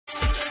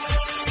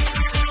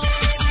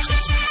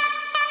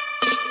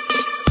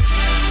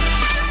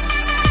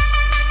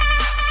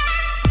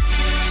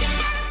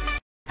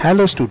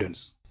Hello students,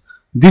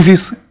 this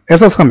is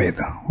S.S. Hamid.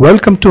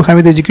 Welcome to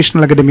Hamid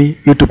Educational Academy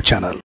YouTube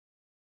channel.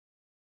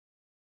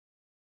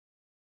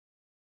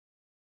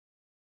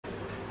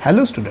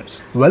 Hello students,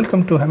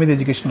 welcome to Hamid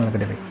Educational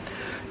Academy.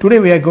 Today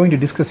we are going to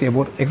discuss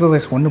about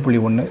exercise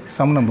 1.1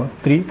 sum number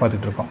 3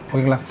 பார்த்துட்டு இருக்கோம்.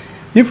 ஓகேங்களா?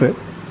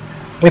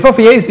 If of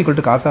a is equal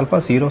to cos alpha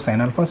 0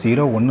 sin alpha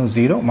 0 1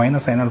 0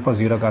 minus sin alpha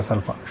 0 cos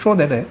alpha, show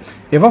that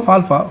f of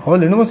alpha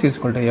whole inverse is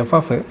equal to f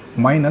of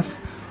minus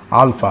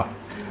alpha.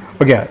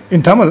 Okay,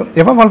 in terms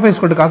f of alpha is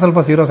equal to cos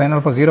alpha 0 sin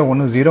alpha 0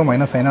 1 0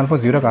 minus sin alpha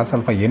 0 cos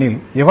alpha எனில்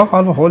f of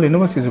alpha whole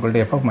inverse is equal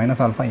to f of minus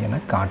alpha என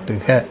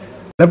காட்டுக.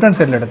 Left hand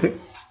சைடில் எடுத்து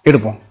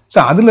எடுப்போம். So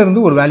அதிலிருந்து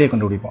ஒரு value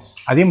கண்டுபிடிப்போம்.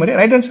 அதே மாதிரி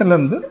ரைட் ஹேண்ட் சைடில்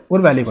இருந்து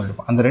ஒரு வேல்யூ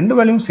கண்டுபிடிப்போம். அந்த ரெண்டு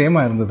வேல்யூவும்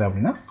சேமாக இருந்தது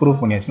அப்படின்னா ப்ரூஃப்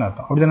பண்ணியாச்சுன்னு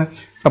அர்த்தம். அப்படி தானே?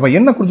 ஸோ அப்போ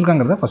என்ன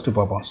கொடுத்துருக்காங்கிறத ஃபஸ்ட்டு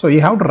பார்ப்போம். So you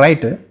have to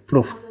right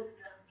proof.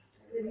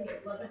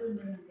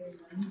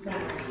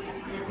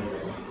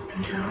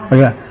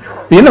 Okay,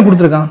 என்ன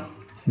கொடுத்துருக்கான்?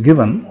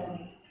 given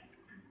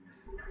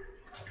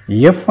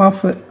f of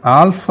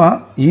alpha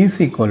is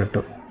equal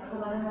to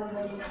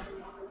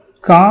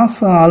cos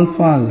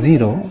alpha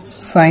 0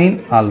 sin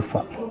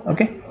alpha,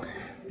 okay,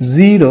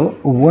 0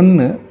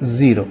 1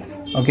 0,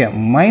 okay,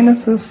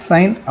 minus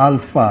sin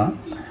alpha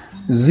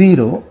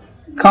 0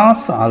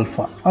 cos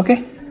alpha, okay.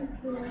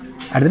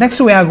 And the next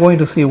we are going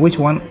to see which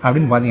one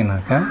அப்படினு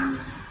பாத்தீங்கன்னாக்க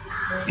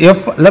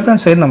f left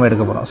hand side நம்ம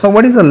எடுக்க போறோம். So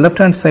what is the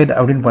left hand side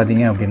அப்படினு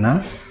பாத்தீங்க அப்படின்னா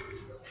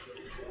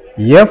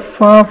f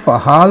of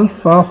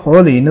alpha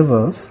whole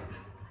inverse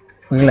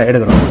ஓகேங்களா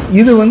எடுக்கிறோம்.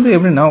 இது வந்து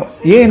எப்படின்னா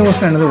a inverse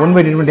என்னது 1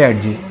 by determinant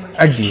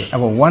at g.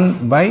 அப்போ 1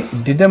 by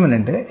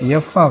determinant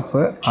f of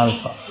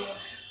alpha.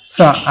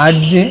 So at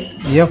g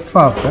f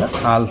of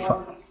alpha.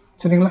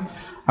 சரிங்களா?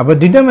 அப்போ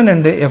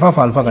determinant f of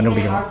alpha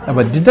கண்டுபிடிக்கணும்.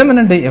 அப்போ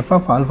determinant f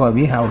of alpha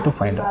we have to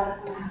find out.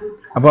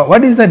 அப்போ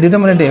what is the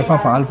determinant f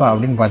of alpha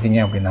அப்படின்னு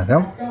பார்த்தீங்க அப்படின்னாக்கா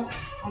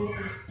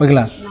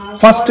ஓகேங்களா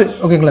first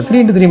ஓகேங்களா 3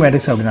 into 3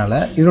 மேட்ரிக்ஸ் அப்படினால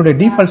இதோட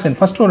டிஃபால்ட் சைன்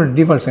ஃபர்ஸ்ட் ஒரு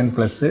default sign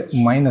plus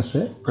minus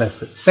plus,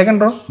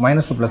 second row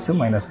minus plus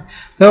minus,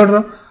 third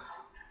row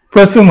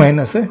plus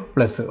minus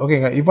plus.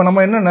 ஓகேங்க, இப்போ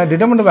நம்ம என்னன்னா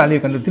டிட்டர்மினன்ட் வேல்யூ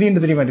கண்டு 3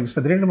 into 3 matrix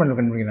 3 determinant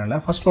கண்டுபிடிக்கிறனால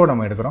first row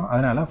நம்ம எடுக்கிறோம்.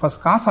 அதனால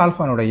ஃபர்ஸ்ட் காஸ்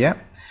ஆல்ஃபானுடைய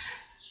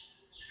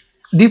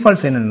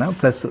டிஃபால்ட் சைன் என்ன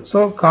பிளஸ்.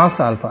 ஸோ காஸ்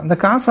ஆல்ஃபா, இந்த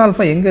காஸ்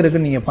ஆல்ஃபா எங்கே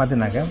இருக்குன்னு நீங்கள்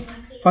பார்த்தீங்கன்னாக்க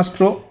ஃபர்ஸ்ட்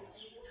ரோ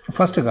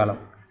ஃபர்ஸ்ட்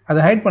காலம் அதை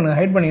ஹைட் பண்ணுங்க.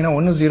 ஹைட் பண்ணிங்கன்னா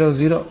 1 0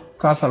 0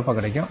 காஸ் ஆல்ஃபா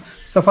கிடைக்கும்.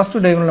 ஸோ ஃபஸ்ட்டு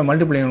டயகனலில்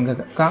மல்டிப்ளை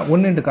பண்ணுங்க.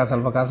 1 into cos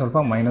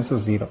alpha minus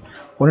 0,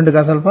 1 into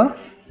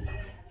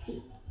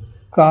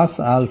cos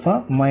alpha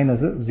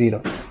minus 0.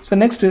 So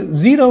next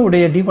 0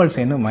 உடைய default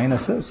sign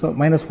minus. So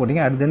minus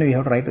போட்டிங்க. அடுத்து then we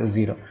have to right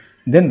 0.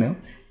 தென்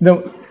இந்த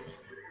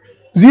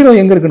 0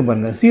 எங்கே இருக்குன்னு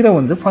பாருங்கள். 0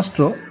 வந்து ஃபர்ஸ்ட்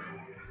ரோ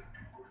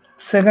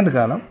செகண்ட்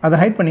காலம் அதை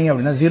ஹைட் பண்ணிங்க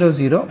அப்படின்னா 0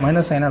 0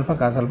 minus sign alpha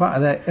cos alpha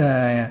அதை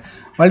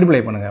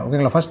மல்டிப்ளை பண்ணுங்கள்.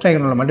 ஓகேங்களா, ஃபஸ்ட்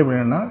டயகனலில் மல்டிப்ளை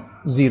பண்ணால்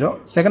 0,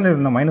 செகண்ட்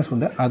டயகனலில் மைனஸ்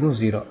உண்டு அதுவும்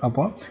 0.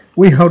 அப்போ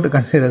we have to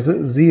consider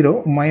 0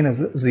 minus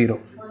 0.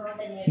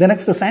 The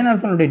next sin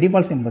alpha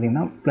default sign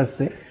பார்த்தீங்கன்னா plus.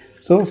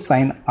 So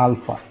sign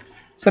alpha.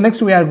 So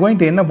next we are going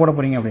to என்ன போட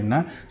போகிறீங்க அப்படின்னா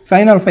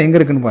சைன் ஆல்ஃபா எங்கே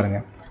இருக்குன்னு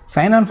பாருங்கள்.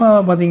 சைன் ஆல்ஃபா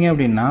பார்த்தீங்க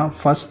அப்படின்னா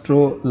ஃபர்ஸ்ட் ரோ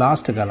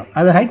லாஸ்ட் காலம்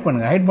அதை ஹைட்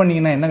பண்ணுங்கள். ஹைட்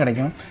பண்ணிங்கன்னா என்ன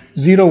கிடைக்கும்?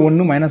 0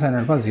 1 மைனஸ் சைன்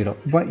ஆல்ஃபா 0.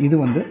 இப்போ இது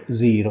வந்து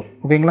 0.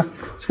 ஓகேங்களா?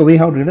 So we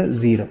have to do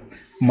 0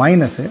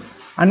 minus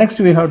and next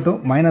we have to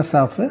minus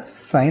of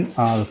sin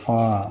alpha.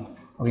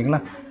 ஓகேங்களா,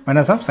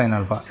 minus of sin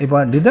alpha. இப்போ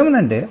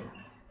determinant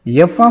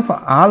f of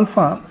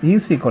alpha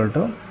is equal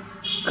to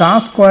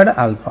cos squared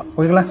alpha.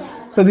 ஓகேங்களா,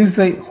 so this is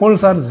the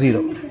wholes are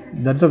 0,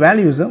 that's the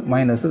value is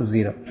minus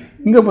 0.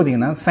 இங்கே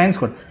பார்த்தீங்கன்னா sin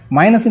squared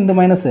minus into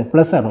minus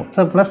plus ஆகும்.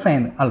 so plus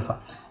sin alpha.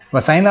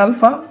 இப்போ sin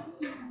alpha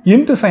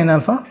into sin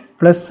alpha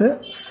plus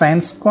sin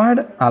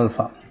squared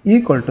alpha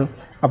equal to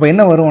அப்போ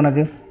என்ன வரும்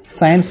உனக்கு?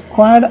 sin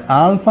squared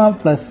alpha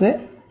plus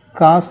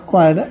cos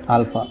squared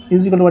alpha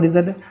is equal to what is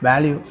that?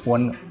 value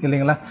 1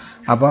 இல்லைங்களா?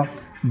 அப்போ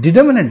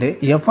determinant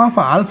f of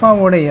alpha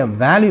உடைய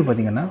value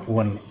பார்த்தீங்கன்னா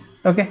 1.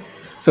 okay,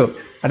 so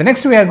at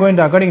next we are going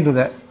to according to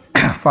the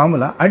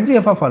formula at g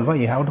f of alpha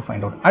you have to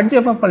find out. at g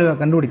f of alpha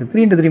கண்டுபிடிக்க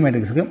 3 into 3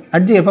 மேட்ரிக்ஸ்க்கு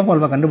at g f of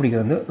alpha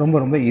கண்டுபிடிக்கிறது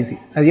ரொம்ப easy.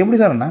 அது எப்படி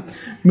சார்னா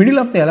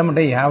middle of the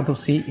எலமெண்ட்டை you have to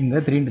see in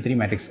the 3 into 3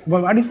 matrix. இப்போ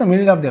what is the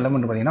middle of the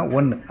element பார்த்தீங்கன்னா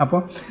 1. அப்போ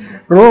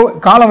row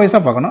காலம்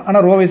வைஸாக பார்க்கணும்,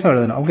 ஆனால் ரோ வைஸாக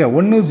எழுதணும். ஓகே,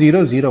 1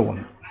 0 0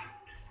 1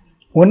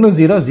 1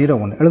 0 0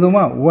 1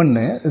 எழுதுமா? 1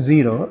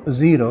 0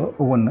 0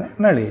 1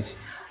 எழுதிச்சு.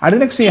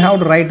 அடுத்து next you have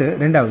to right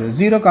ரெண்டாவது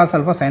 0 cos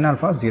alpha sign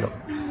alpha 0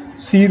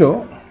 0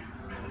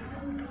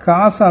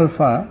 cos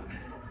alpha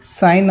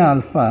sin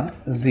alpha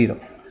 0.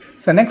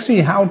 so next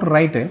you have to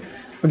write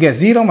okay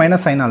 0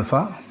 minus sin alpha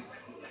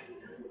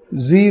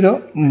 0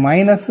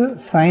 minus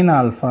sin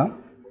alpha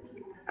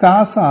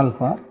cos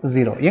alpha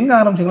 0. எங்கே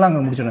ஆரம்பிச்சிங்களா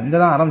அங்கே முடிச்சிடணும். இங்கே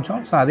தான்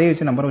ஆரம்பித்தோம். ஸோ அதே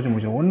வச்சு நம்பரை வச்சு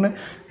முடிச்சிடும். 1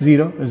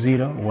 0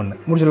 0 1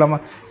 முடிச்சிடலாமா?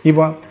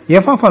 இப்போ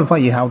f of alpha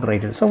you have to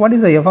write it. so what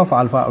is the f of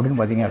alpha அப்படின்னு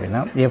பார்த்தீங்க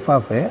அப்படின்னா f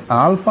of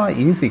alpha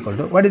is equal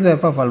to what is the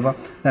f of alpha?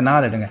 இந்த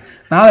 4 எடுங்க.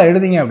 4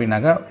 எடுத்தீங்க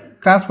அப்படின்னாக்கா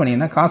கிராஸ்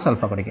பண்ணிங்கன்னா cos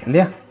alpha கிடைக்கும்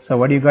இல்லையா? so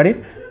what you got it?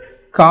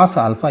 cos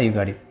alpha you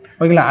got it.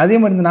 ஓகேங்களா, அதே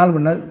மாதிரி இந்த 4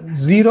 பண்ணால்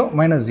 0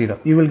 minus 0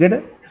 you will get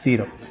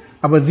 0.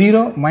 அப்போ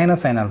 0 minus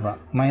sin alpha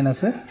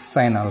minus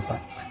sin alpha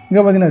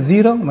இங்கே பார்த்தீங்கன்னா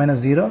 0 minus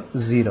 0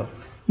 0.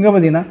 இங்கே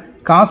பார்த்தீங்கன்னா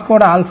cos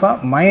squared alpha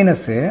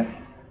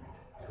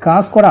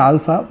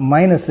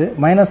minus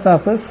minus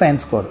of sin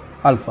squared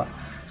alpha.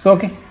 So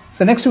okay.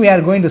 So next we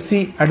are going to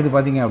see அடுத்து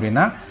பார்த்தீங்க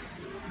அப்படின்னா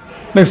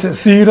next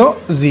 0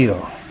 0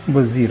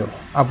 இப்போ 0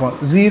 அப்போ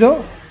 0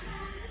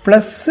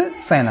 plus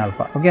sin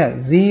alpha. Okay,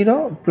 0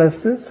 plus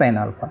sin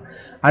alpha.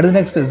 அடுத்து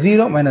next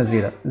 0 minus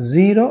 0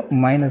 0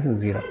 minus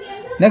 0.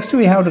 Next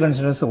we have to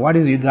consider, so what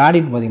is, you got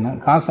it பார்த்தீங்கன்னா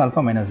cos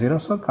alpha minus 0,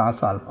 so cos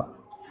alpha.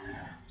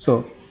 So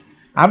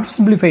after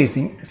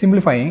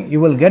simplifying you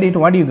will get it,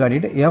 what you got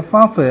it, f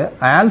of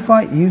alpha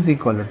is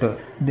equal to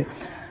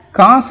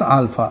cos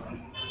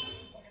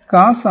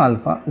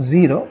alpha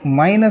 0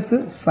 minus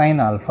sin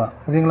alpha.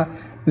 ஓகேங்களா,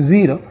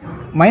 0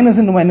 minus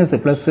into minus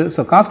plus,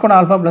 so cos squared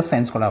alpha plus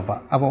sin squared alpha.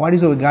 அப்போ what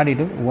is, we got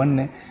it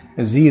 1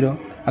 0.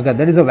 Okay,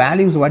 that is the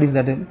values, what is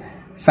that,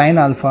 sin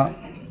alpha,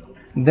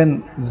 then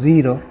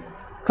 0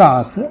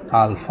 cos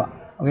alpha.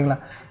 ஓகேங்களா,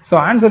 so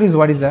answer is,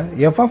 what is that,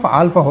 f of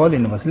alpha whole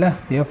inverse இல்ல,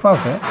 f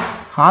of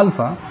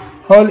alpha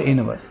whole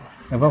inverse,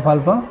 f of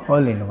alpha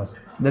whole inverse,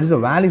 that is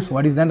the values,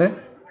 what is that,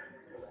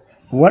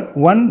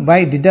 1 by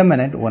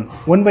determinant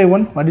 1 by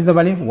 1, what is the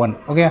value, 1.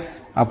 Okay,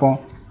 அப்போ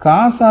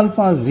cos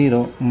alpha 0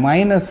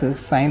 minus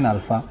sin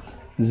alpha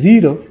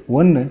 0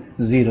 1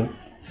 0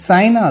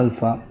 sin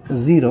alpha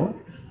 0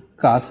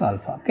 cos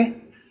alpha. Okay,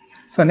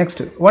 so next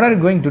what are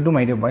you going to do,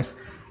 my dear boys?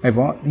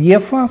 இப்போ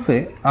f of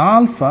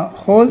alpha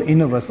whole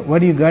inverse, what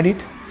do you got it,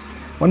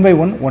 1 by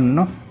 1 1,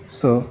 no?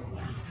 So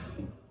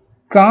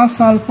cos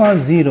alpha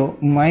 0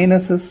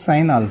 minus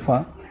sin alpha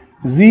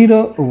 0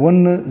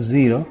 1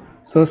 0,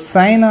 so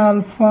sin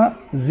alpha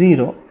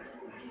 0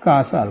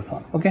 cos alpha.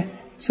 Okay,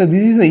 so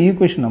this is the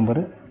equation number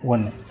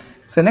 1.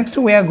 So next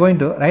we are going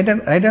to right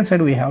hand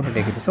side, we have to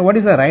take it. So what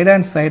is the right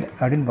hand side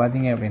அப்படினு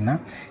பாத்தீங்க அப்படினா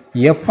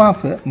f of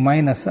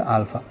minus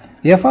alpha,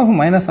 f of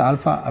minus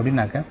alpha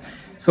அப்படினாக்க,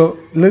 so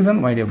listen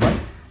my dear boy,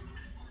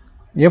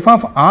 f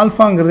of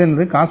alpha ங்கிறது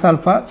என்னது, cos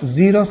alpha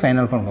 0 sin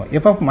alpha இருக்கும்.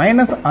 f of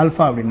minus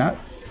alpha அப்படினா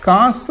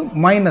cos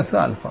minus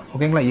alpha.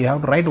 ஓகேங்களா, you have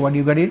to write what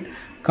you got it,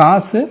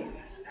 cos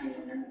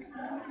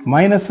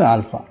minus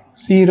alpha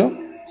 0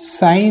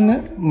 sin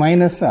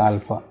minus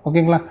alpha.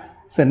 ஓகேங்களா,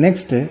 so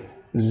next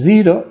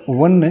 0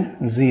 1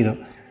 0,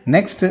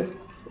 next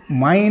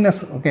minus,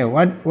 okay,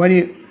 what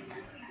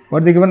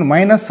they given,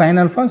 minus sin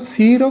alpha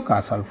 0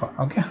 cos alpha.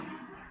 Okay,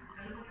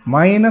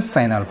 minus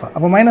sin alpha,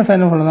 அப்போ minus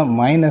sin alpha தான்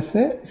minus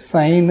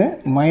sin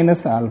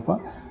minus alpha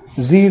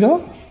 0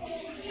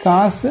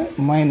 cos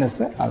minus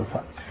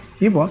alpha.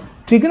 இப்போ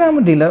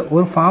trigonometryல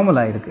ஒரு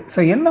formula இருக்கு. So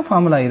என்ன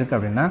formula இருக்கு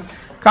அப்படின்னா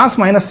cos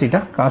minus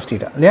theta cos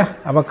theta இல்லையா,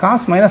 அப்போ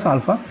cos minus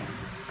alpha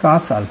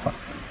cos alpha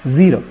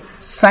 0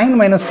 sin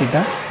minus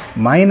theta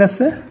minus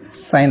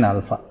sin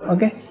alpha.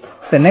 Okay,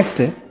 so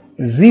next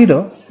 0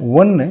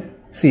 1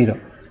 0,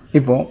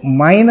 இப்போ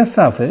minus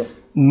of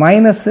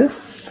minus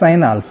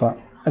sin alpha,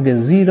 okay,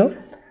 0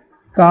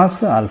 cos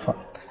alpha.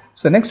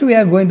 So next we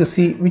are going to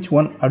see which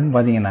one அப்படின்னு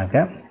பார்த்தீங்கன்னாக்க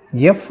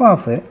f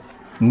of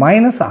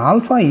minus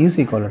alpha is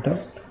equal to,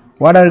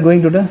 what are you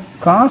going to do,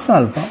 cos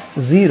alpha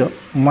 0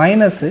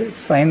 minus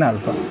sin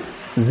alpha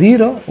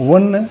 0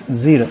 1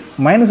 0,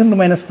 minus into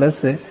minus plus,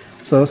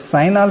 so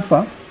sin alpha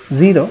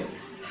 0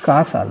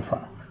 cos alpha.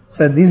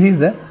 So this is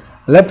the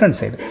left hand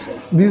side.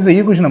 This is the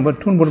equation number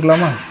 2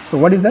 போட்டுக்கலாமா? So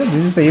what is that?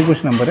 This is the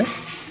equation number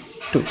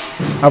 2.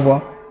 அப்போ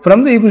from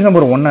the equation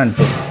number 1 and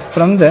 2,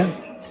 from the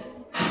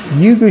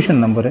equation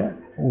number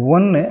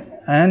 1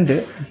 and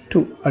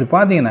 2 அப்படி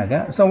பார்த்தீங்கன்னாக்க,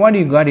 so what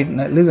you got it,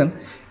 listen,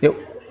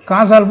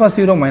 cos alpha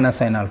 0 minus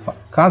sin alpha,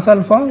 cos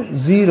alpha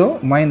 0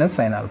 minus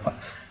sin alpha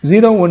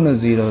 0 1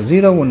 0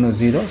 0 1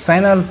 0,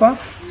 sin alpha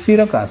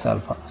 0 cos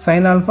alpha,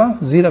 sin alpha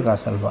 0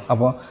 cos alpha.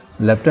 அப்போ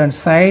left hand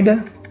side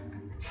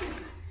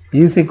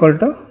is equal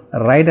to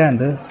right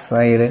hand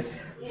side.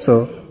 So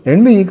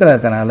ரெண்டு ஈக்குவலாக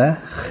இருக்கனால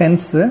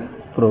hence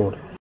proved.